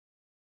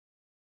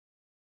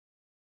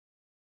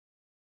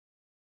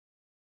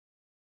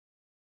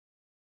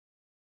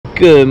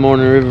Good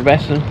morning,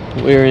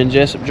 RiverBassin. We're in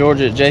Jessup,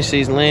 Georgia at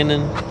JC's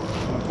Landing.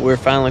 We're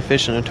finally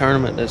fishing a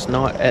tournament that's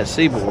not at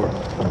Seaboard.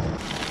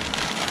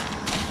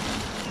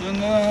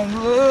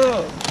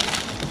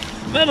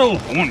 Middle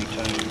 22.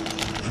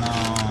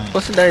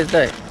 What's the day's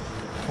date?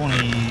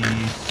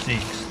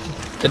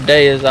 26th. The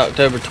day is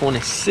October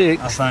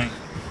 26th. I think.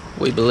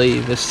 We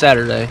believe it's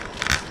Saturday.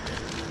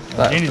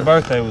 Jenny's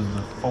birthday was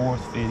the 4th,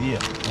 5th, yeah.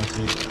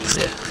 That's it.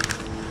 Yeah.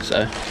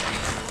 So,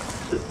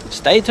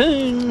 stay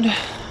tuned.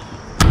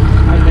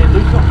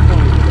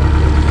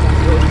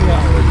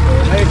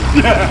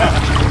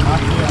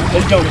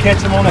 Let's go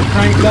catch him on a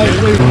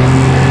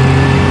crankbait.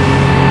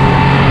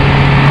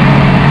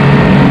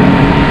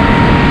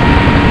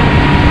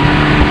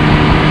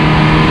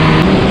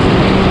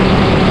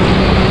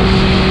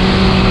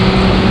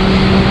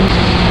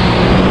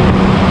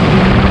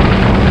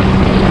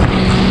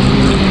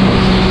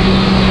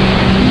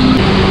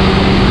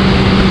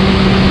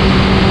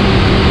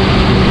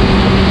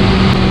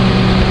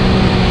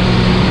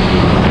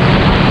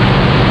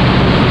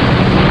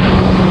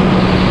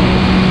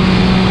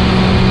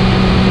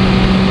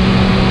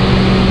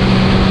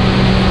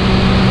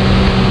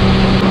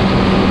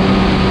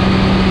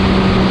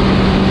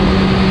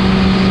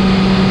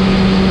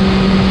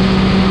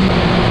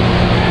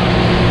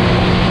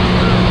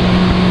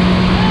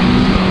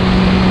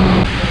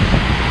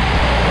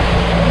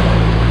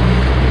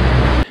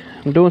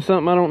 I'm doing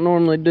something I don't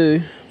normally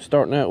do,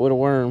 starting out with a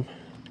worm,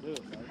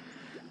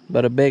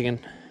 but a big one.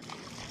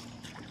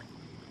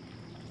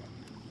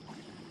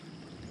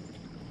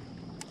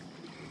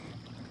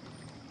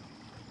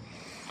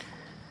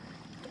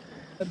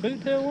 A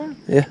boot tail worm?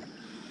 Yeah.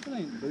 That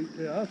ain't boot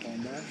tail I was talking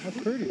about. That's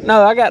pretty.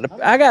 No, I got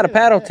a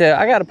paddle tail.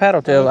 I got a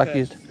paddle tail like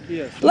you.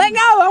 Yes. Let go!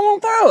 I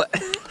won't throw it.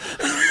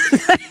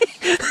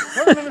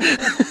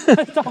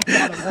 Let's talk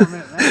about it for a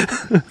minute,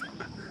 man.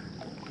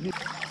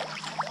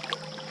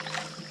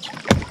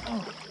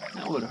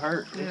 That would have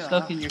hurt. It's Yeah.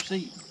 stuck in your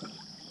seat.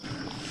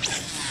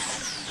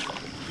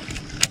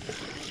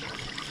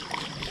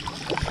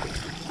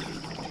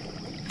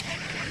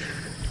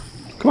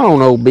 Come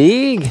on, old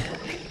big.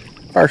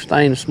 First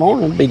thing this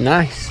morning would be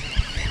nice.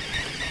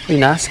 Be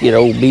nice to get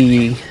old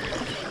big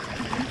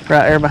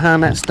right there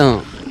behind that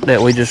stump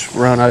that we just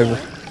run over.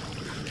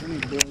 We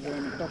need to build there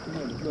in a couple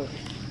minutes. Look,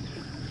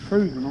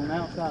 cruising on the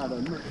outside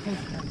of them.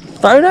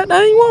 Throw that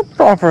dang one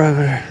plopper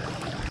over there.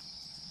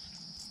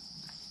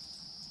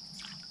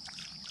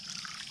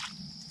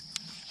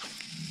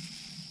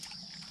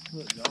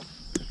 Look, y'all.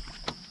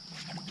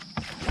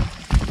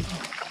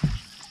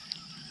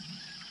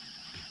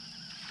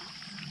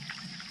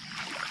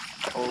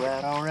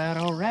 Alright, alright,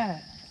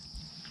 alright.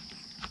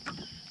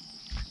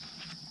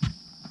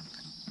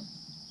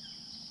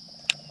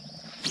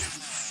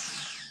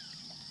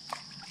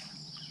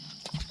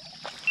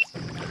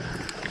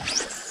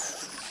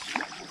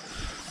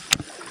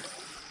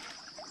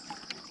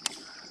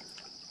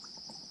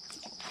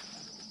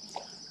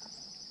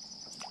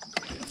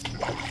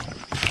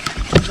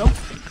 Nope.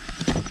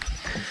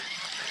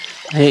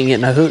 He ain't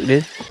getting no hook,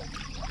 did he?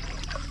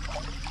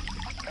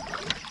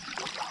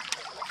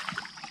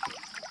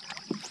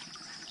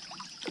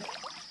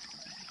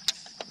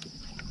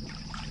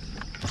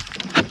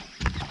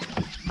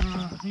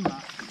 He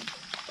might.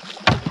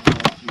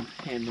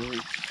 Hand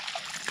release.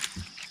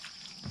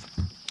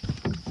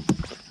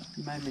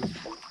 You made me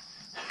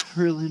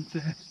reeling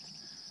fast.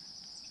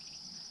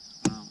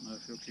 I don't know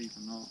if he'll keep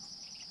or not.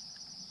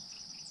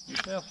 You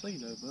shall see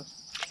though, bud.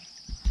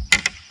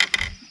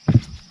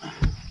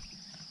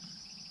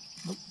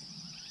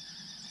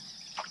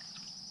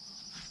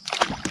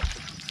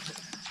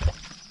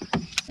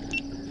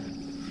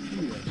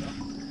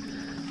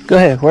 Go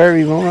ahead, wherever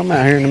you want. I'm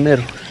out here in the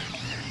middle.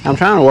 I'm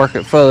trying to work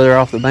it further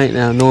off the bank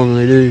than I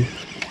normally do.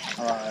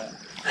 Alright.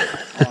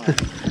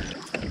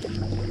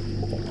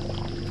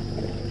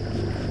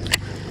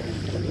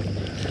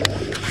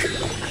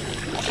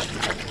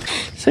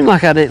 Seemed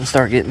like I didn't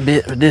start getting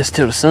bit with this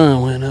till the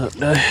sun went up,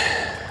 though.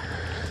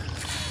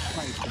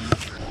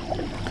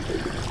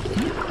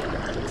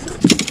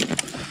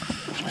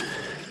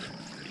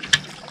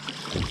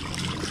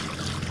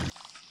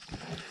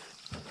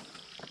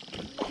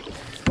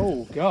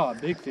 Oh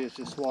God, big fish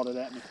just swatted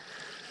at me.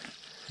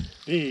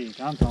 Big,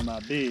 I'm talking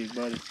about big,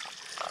 buddy.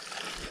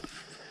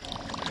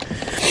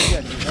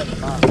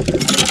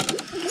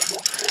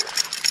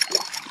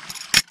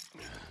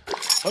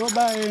 Pull it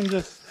back and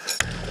just.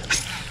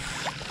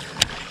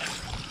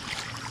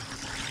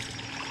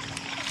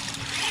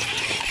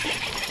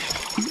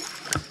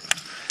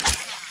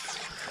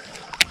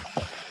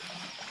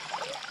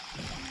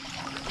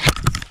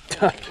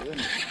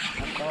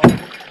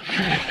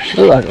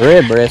 Look like a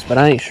red breast, but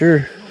I ain't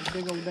sure.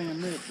 Big old damn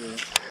red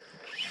breast.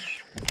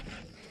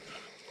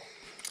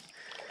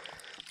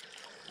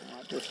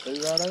 I just threw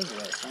right over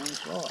that same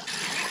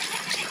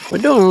spot. We're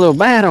doing a little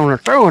bad on our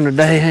throwing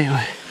today, ain't we?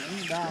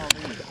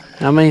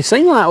 I mean, it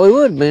seemed like we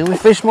would be. We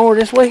fished more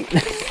this week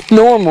than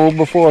normal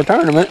before a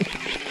tournament.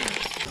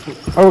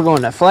 Or we're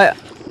going that flat.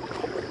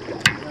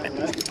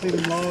 See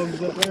them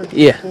logs up there?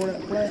 Yeah. Before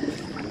that flat?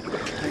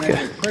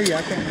 There's a tree.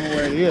 I can't remember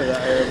where it is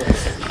out there.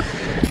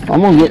 But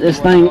I'm gonna get this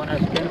thing. I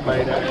have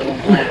spinnerbait out there on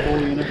fire for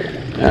you, you know.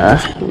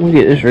 I'm gonna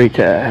get this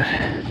retied.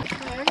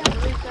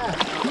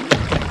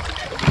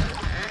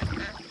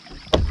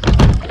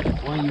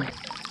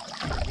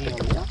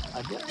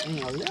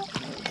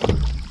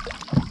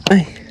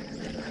 Hey.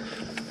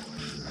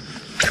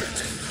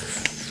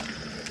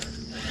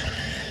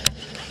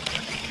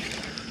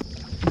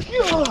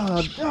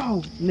 God,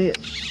 dog, Nick.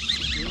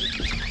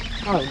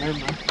 Oh, never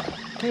mind.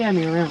 He had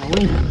me around the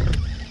window.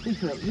 He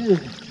felt good.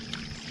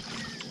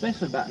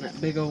 Especially about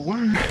that big old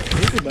worm.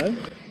 Look at that.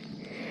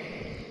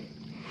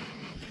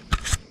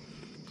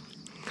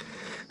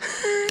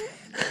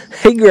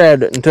 He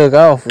grabbed it and took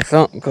off or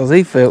something because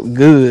he felt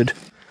good.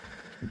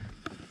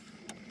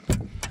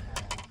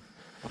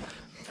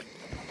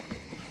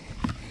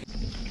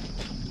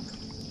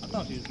 I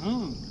thought he was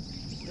hung.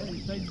 Yeah,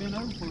 he stayed bent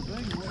over for a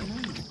second. What do you mean?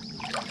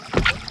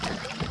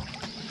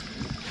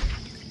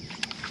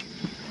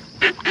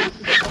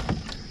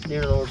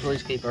 Dear Lord,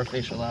 please keep our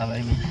fish alive,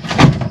 amen.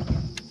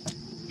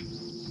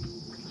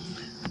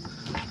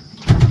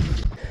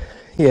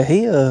 Yeah,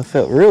 he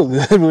felt real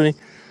good when he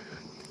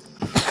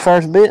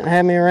first bit and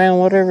had me around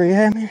whatever he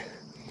had me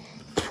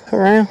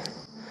around.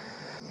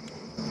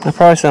 I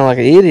probably sound like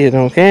an idiot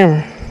on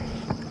camera.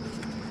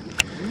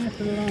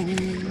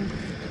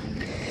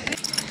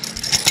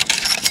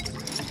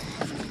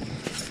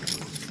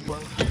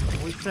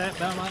 We sat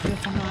down like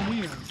this one right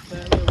here.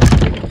 Sat a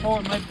little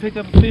apart, maybe pick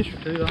up a fish or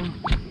two on.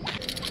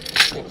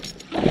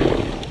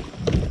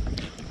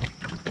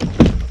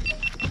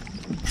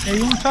 Hey,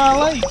 you want to try a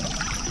lake?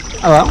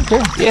 Oh, I don't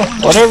care. Yeah,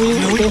 whatever you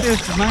We want.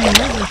 fished the main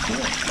river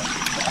shit.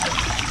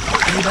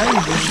 3 days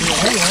ago,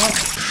 hey,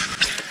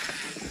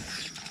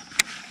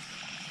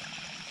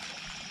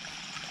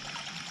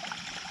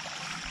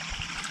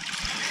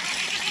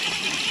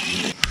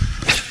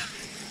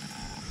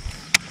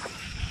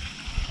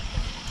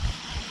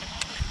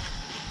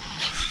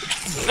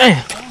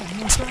 Man.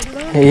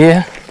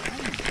 Yeah.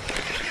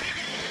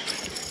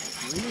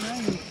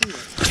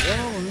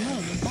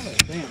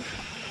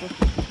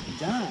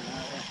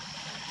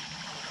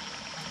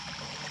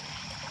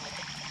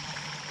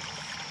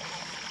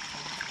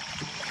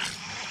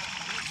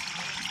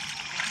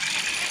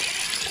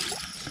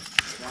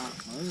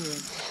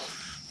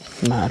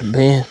 Might have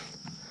been.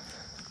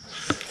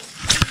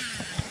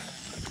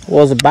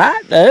 Was a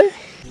bite though.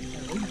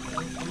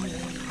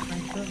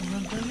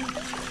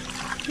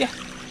 Yeah.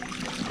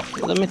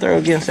 Let me throw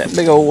against that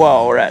big old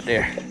wall right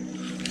there.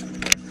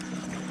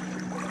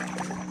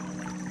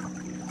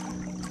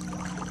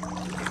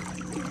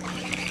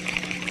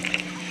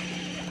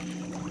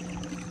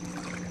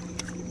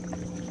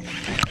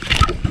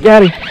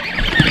 Got him.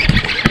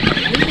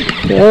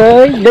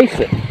 Yeah, he's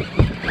decent.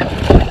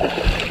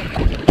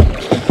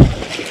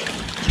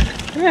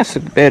 That's a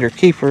better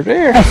keeper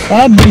there.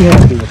 I'd be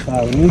happy with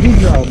that one. Good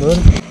job,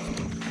 buddy.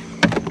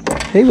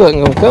 He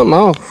wasn't gonna come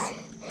off.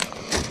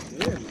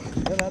 Yeah,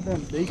 but I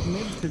done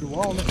decommitted to the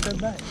wall. Let's go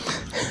back.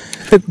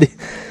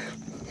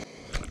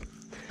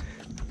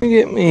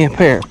 Get me a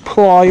pair of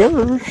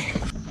pliers.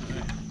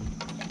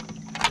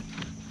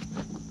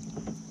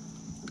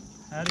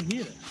 How'd he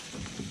hit it?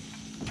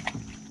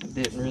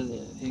 Didn't really.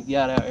 He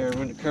got out there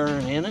with the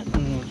current in it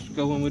and was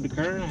going with the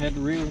current. I had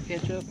to reel and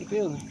catch up and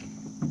feel him.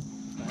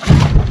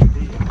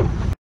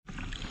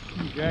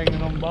 Dragging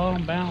it on the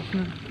bottom,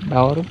 bouncing it.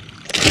 Bottom.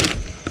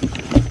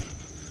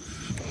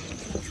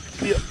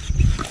 Yep.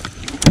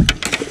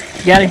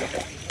 Got him.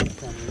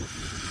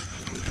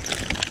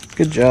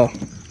 Good job.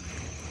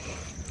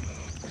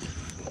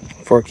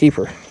 For a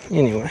keeper,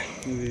 anyway.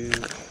 Yeah.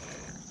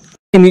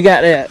 And you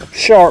got that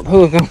sharp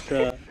hook on.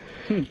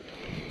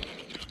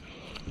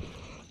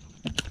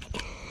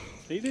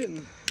 He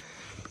didn't.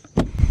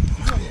 He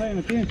wasn't paying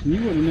attention.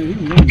 You wouldn't have knew he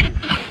was in there.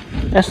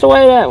 That's the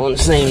way that one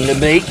seemed to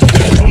be.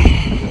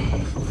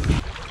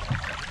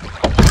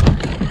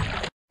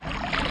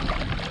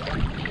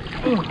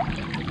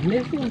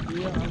 Missed one?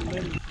 Yeah, I bet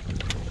it.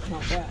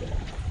 Not bad.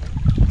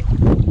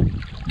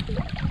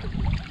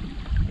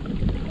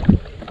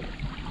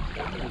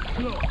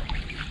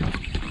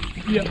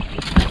 Yeah.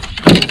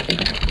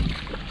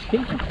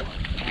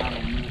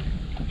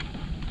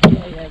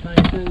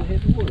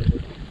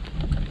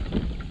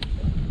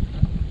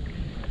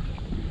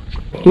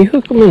 You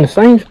hook them in the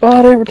same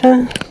spot every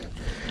time?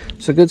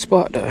 It's a good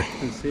spot though.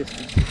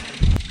 Consistent.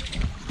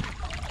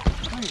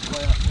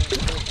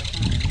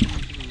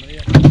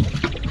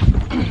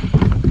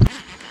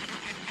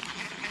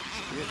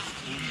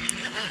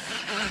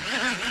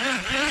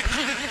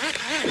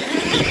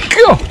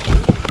 Go!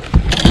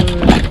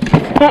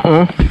 I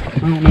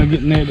don't know,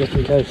 getting there just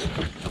in case.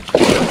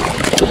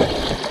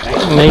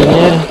 Me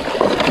neither.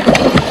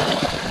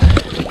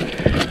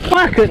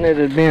 Why couldn't it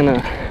have been a...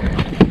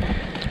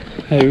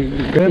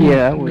 Hey,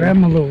 grab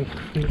my little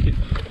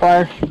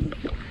pliers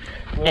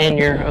and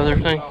your other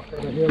thing?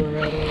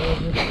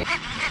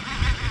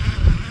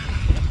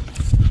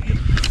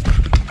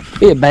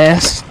 Be a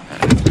bass.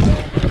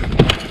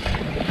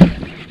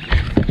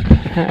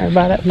 How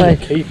about that place?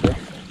 Keeper.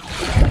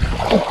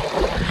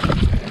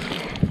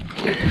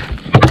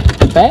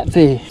 fat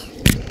fish.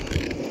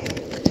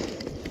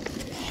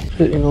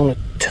 Put him on a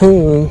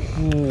tongue.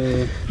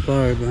 Oh,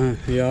 sorry, man.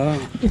 Yeah.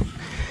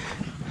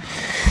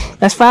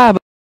 That's 5.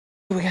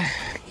 We got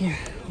here.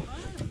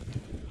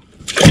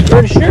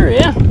 Pretty sure,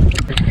 yeah.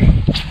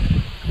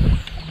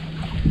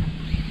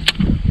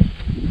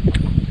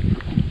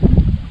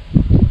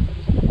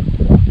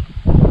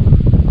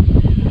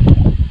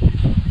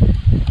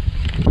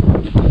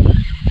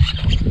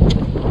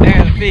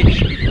 There's the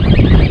fish.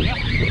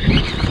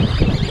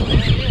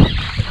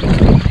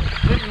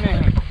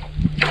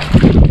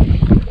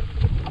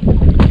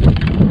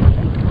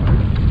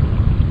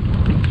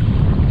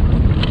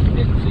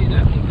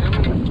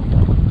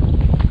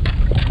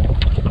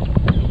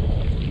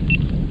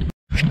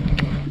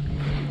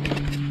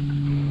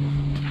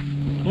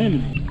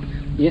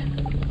 Yeah.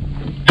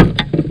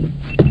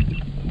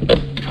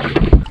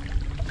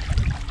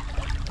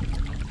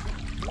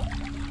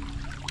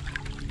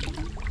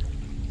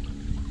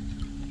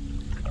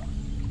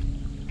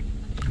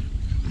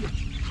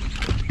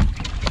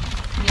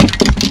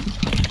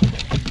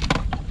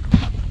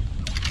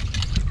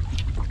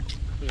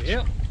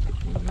 Yep.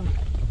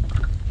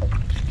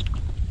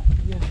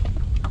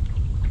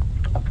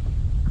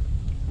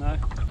 No. I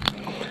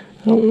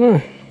don't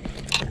know.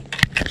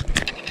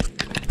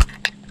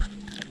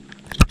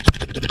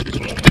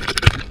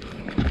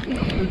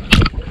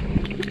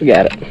 You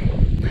got it.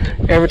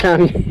 Every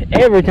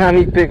time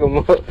you pick them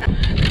up. We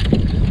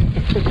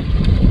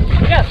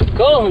got some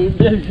culling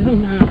to do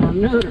somehow or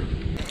another.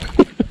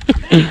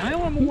 Damn, I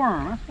want a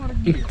worm. That's what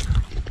it is.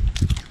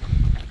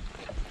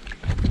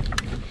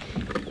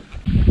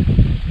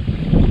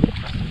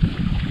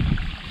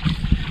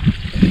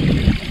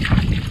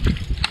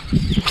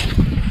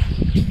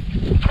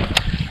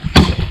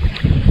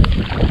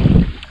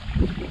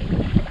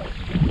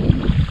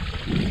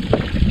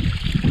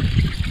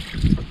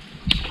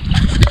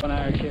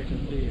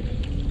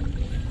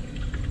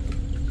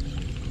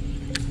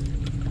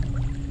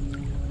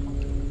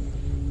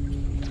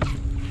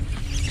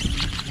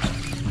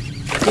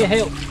 Get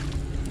help.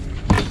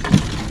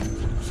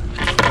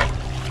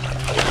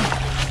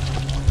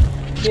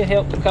 Get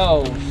help the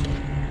cause.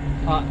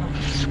 Partner.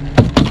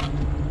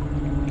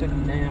 Took the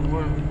damn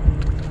worm.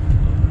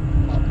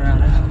 Pop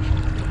right out.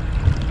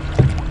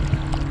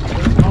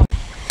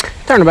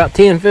 Turned about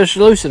 10 fish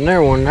loose in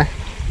there one day.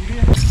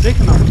 They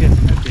come out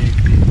catching that big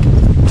fish.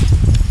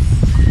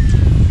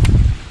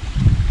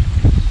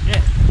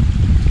 Yeah.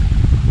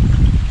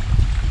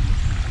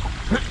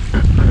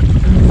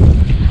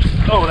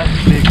 Oh,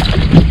 that's big.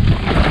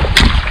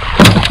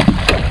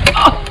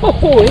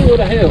 Oh, he would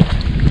have helped.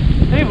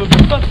 He was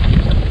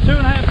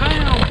 2.5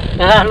 pounds.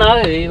 I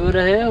know, he would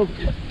have helped.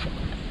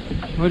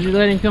 What'd you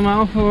let him come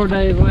off for,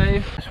 Dave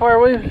Wave? That's where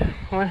we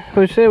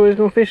said we was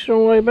going to fish it on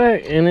the way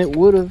back, and it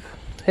would have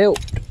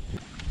helped.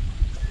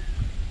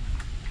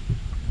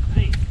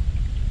 Hey.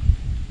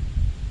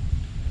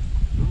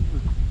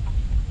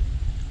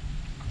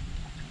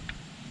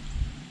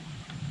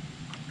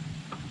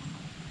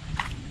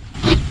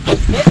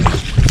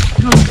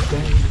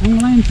 I'm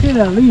laying shit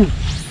out of him.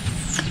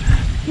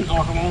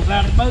 Knock them on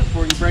out of the boat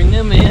before you bring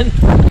them in.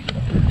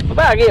 I'm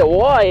about to get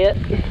wet.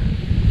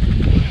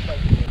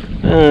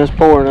 It's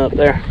pouring up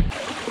there.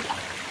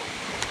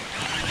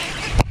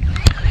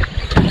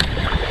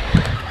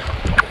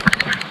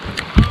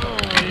 Oh,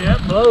 yeah,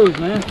 it blows,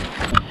 man.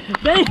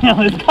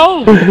 Damn, it's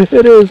cold.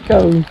 It is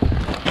cold.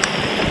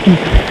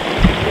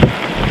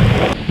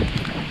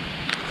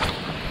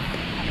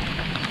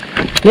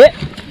 Yeah.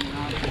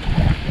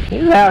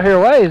 He's out here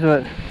ways,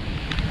 but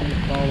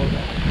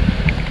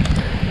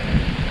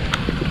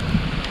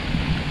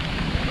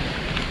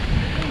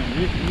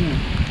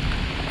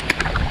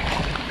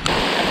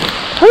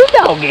who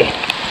doggy?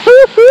 Who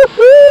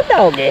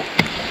doggy?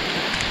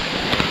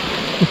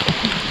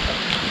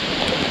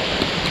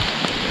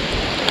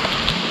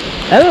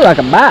 That looks like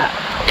a bite.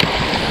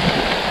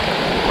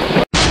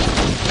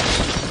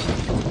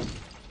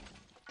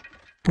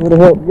 Would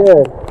have helped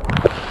good.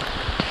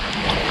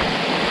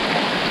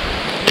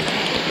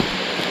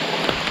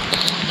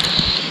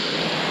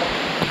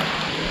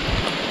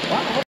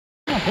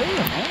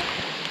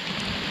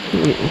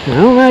 I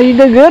don't know, you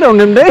do good on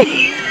them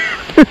days.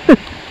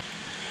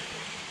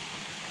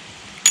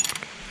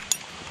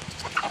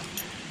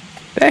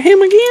 That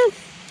him again?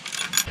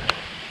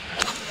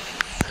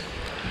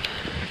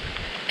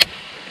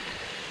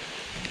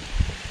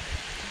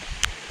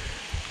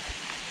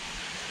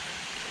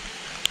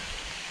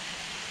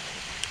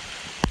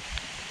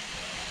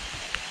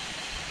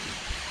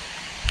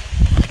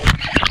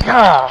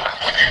 Ah.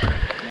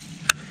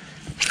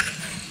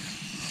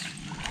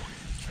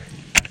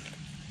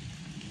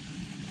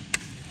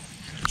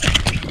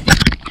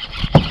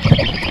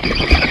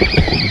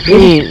 He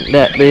ain't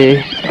that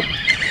big.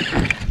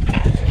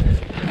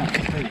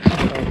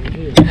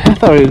 I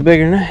thought he was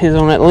bigger than that. He's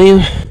on that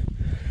limb.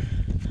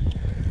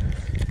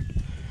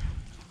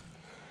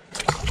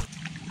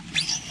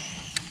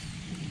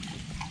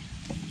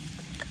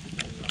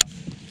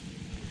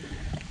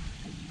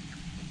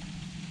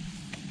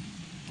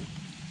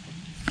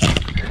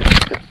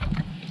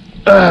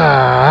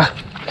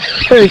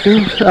 There he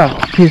comes. Oh,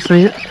 you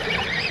see it?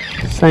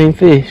 Same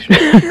fish.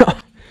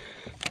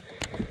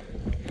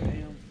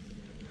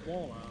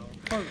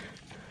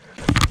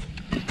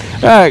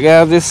 Alright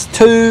guys, it's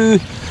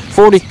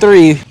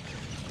 2:43.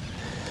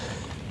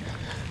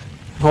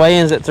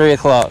 Weigh-in's at 3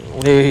 o'clock.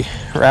 We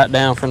right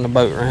down from the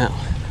boat ramp.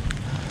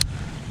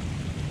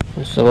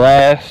 It's the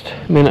last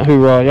minute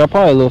hoorah. Y'all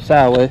probably a little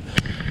sideways.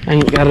 I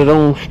ain't got it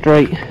on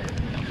straight. I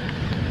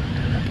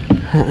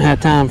don't have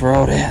time for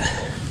all that.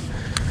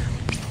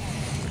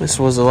 This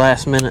was a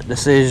last minute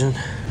decision.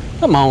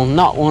 Come on,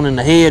 knock one in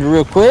the head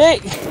real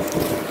quick.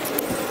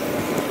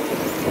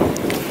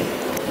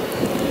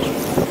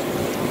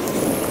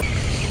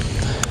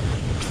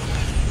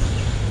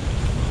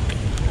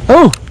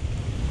 Oh!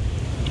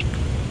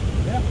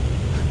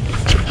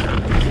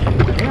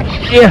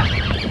 Yeah.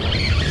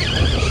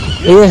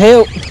 It'll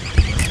help.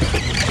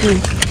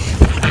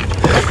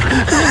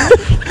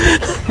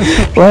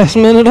 Last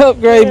minute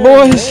upgrade,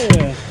 boys.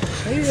 Yeah,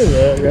 he is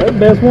the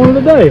best one of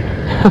the day.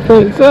 I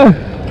think so.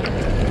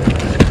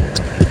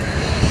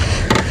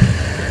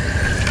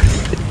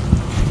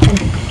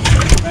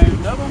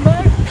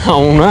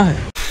 Oh no.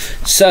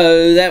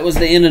 So that was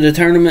the end of the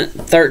tournament.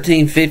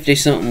 1350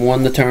 something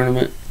won the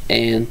tournament,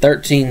 and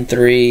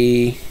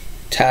 13-3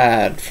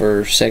 tied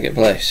for second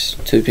place.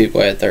 Two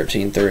people had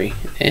 13-3,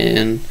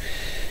 and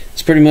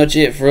that's pretty much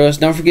it for us.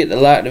 Don't forget to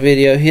like the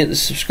video, hit the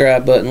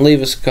subscribe button,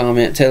 leave us a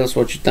comment, tell us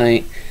what you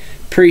think.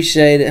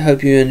 Appreciate it.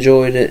 Hope you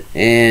enjoyed it.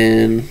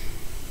 And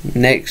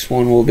next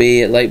one will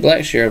be at Lake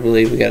Blackshear, I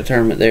believe. We got a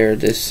tournament there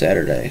this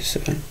Saturday. So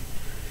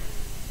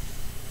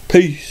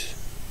peace.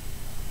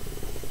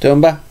 Tell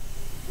them bye.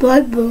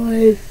 Bye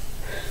bye.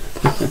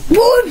 Bye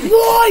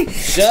bye.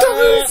 Shut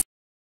up.